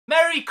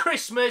Merry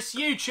Christmas,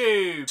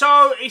 YouTube!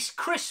 So, it's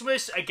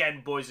Christmas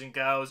again, boys and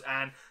girls,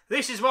 and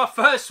this is my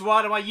first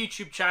one on my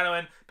YouTube channel,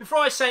 and before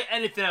I say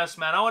anything else,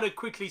 man, I want to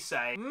quickly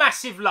say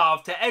massive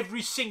love to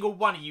every single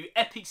one of you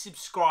epic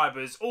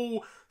subscribers,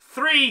 all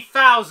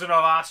 3,000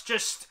 of us,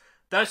 just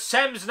the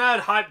Semz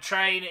Nerd hype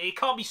train. It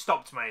can't be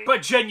stopped, mate.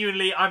 But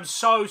genuinely, I'm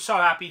so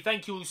happy.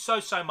 Thank you all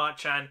so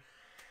much, and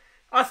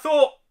I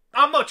thought,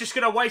 I'm not just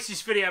going to waste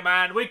this video,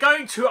 man. We're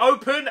going to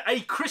open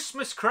a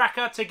Christmas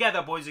cracker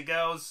together, boys and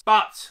girls.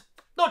 But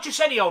not just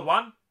any old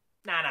one.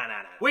 Nah.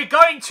 We're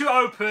going to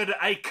open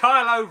a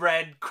Kylo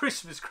Ren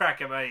Christmas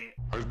cracker, mate.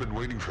 I've been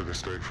waiting for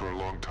this day for a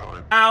long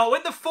time. Now,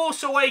 when The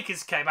Force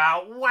Awakens came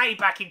out, way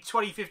back in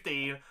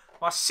 2015,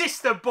 my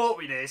sister bought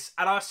me this,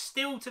 and I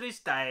still, to this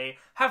day,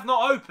 have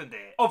not opened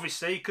it.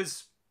 Obviously,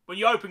 because when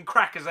you open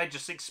crackers, they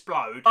just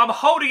explode. I'm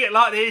holding it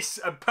like this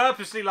and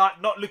purposely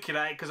like not looking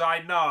at it because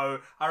I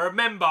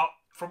remember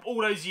from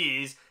all those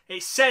years,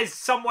 it says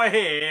somewhere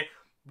here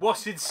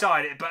what's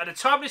inside it. But at the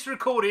time of this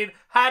recording,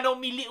 hand on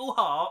me little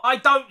heart, I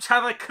don't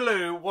have a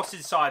clue what's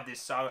inside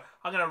this. So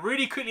I'm going to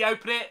really quickly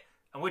open it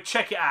and we'll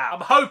check it out.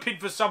 I'm hoping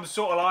for some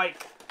sort of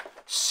like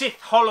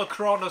Sith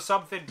holocron or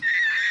something.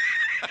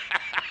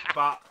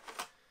 But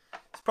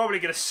it's probably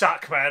going to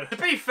suck, man. To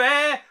be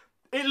fair,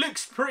 it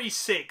looks pretty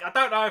sick. I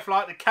don't know if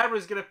like the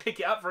camera's going to pick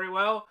it up very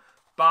well,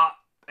 but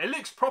it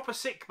looks proper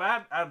sick,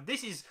 man.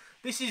 This is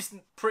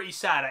pretty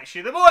sad,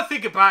 actually. The more I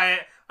think about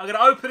it, I'm going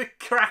to open a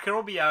cracker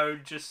on my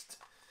own. Just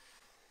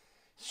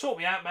sort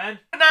me out, man.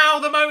 Now,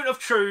 the moment of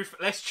truth.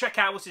 Let's check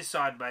out what's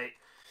inside, mate.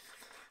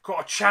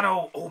 Got to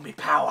channel all my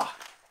power.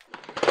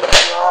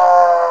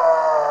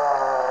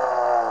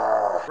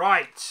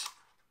 Right.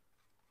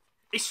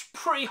 It's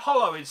pretty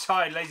hollow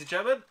inside, ladies and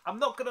gentlemen. I'm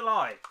not going to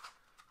lie.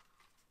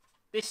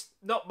 There's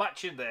not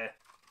much in there.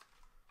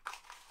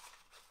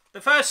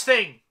 The first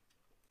thing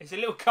is a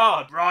little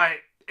card. Right.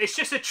 It's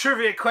just a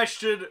trivia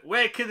question.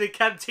 Where can the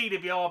Cantina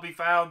be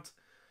found?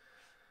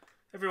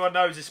 Everyone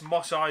knows it's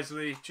Mos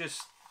Eisley.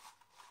 Just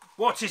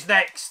what is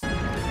next?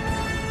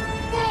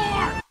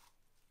 More!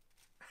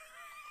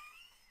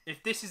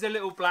 If this is a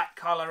little black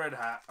Kylo Ren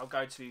hat, I'm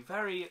going to be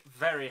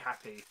very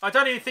happy. I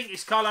don't even think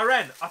it's Kylo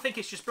Ren. I think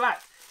it's just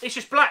black. It's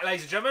just black,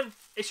 ladies and gentlemen.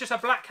 It's just a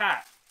black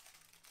hat.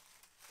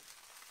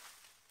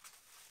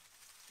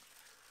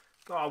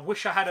 God, I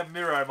wish I had a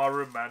mirror in my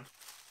room, man.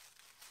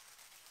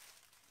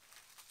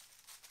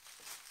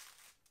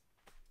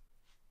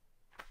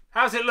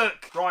 How's it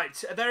look?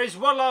 Right, there is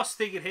one last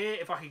thing in here,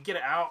 if I can get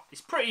it out.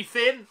 It's pretty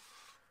thin.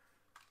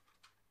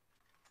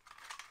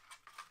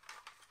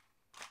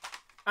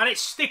 And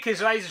it's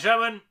stickers, ladies and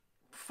gentlemen.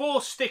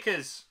 4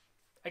 stickers.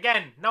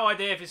 Again, no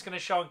idea if it's going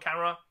to show on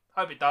camera.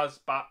 Hope it does,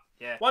 but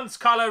yeah. One's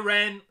Kylo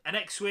Ren, an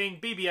X-Wing,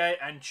 BB-8,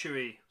 and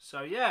Chewie.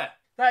 So yeah.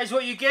 That is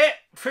what you get.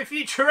 For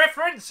future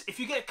reference, if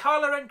you get a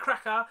Kylo Ren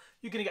cracker,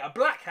 you're going to get a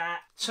black hat,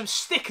 some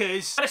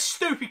stickers, and a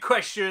stupid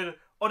question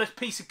on a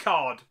piece of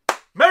card.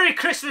 Merry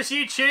Christmas,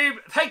 YouTube.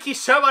 Thank you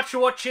so much for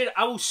watching.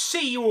 I will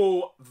see you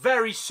all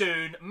very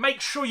soon.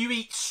 Make sure you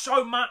eat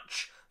so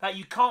much that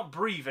you can't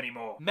breathe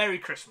anymore. Merry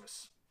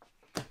Christmas.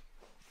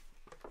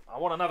 I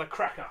want another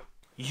cracker.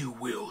 You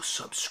will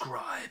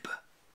subscribe.